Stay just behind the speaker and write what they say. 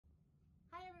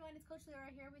Coach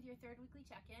Leora here with your third weekly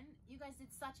check-in. You guys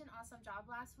did such an awesome job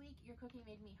last week. Your cooking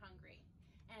made me hungry.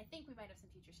 And I think we might have some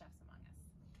future chefs among us.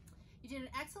 You did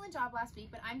an excellent job last week,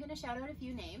 but I'm going to shout out a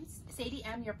few names. Sadie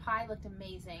M, your pie looked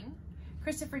amazing.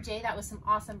 Christopher J, that was some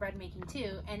awesome bread making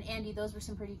too. And Andy, those were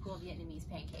some pretty cool Vietnamese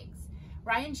pancakes.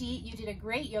 Ryan G, you did a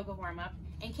great yoga warm-up.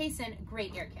 And Kason,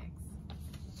 great air kicks.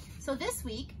 So this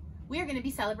week, we are going to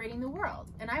be celebrating the world.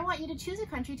 And I want you to choose a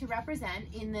country to represent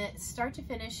in the start to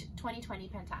finish 2020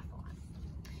 pentathlon.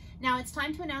 Now it's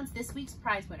time to announce this week's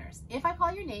prize winners. If I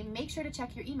call your name, make sure to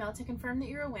check your email to confirm that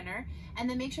you're a winner, and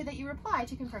then make sure that you reply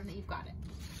to confirm that you've got it.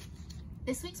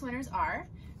 This week's winners are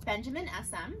Benjamin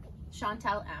SM,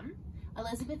 Chantel M,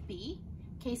 Elizabeth B,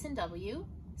 Kason W,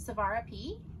 Savara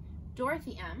P,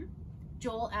 Dorothy M,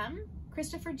 Joel M,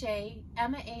 Christopher J,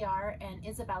 Emma AR, and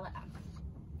Isabella M.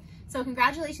 So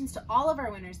congratulations to all of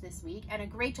our winners this week, and a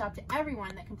great job to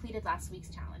everyone that completed last week's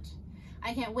challenge.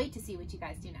 I can't wait to see what you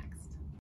guys do next.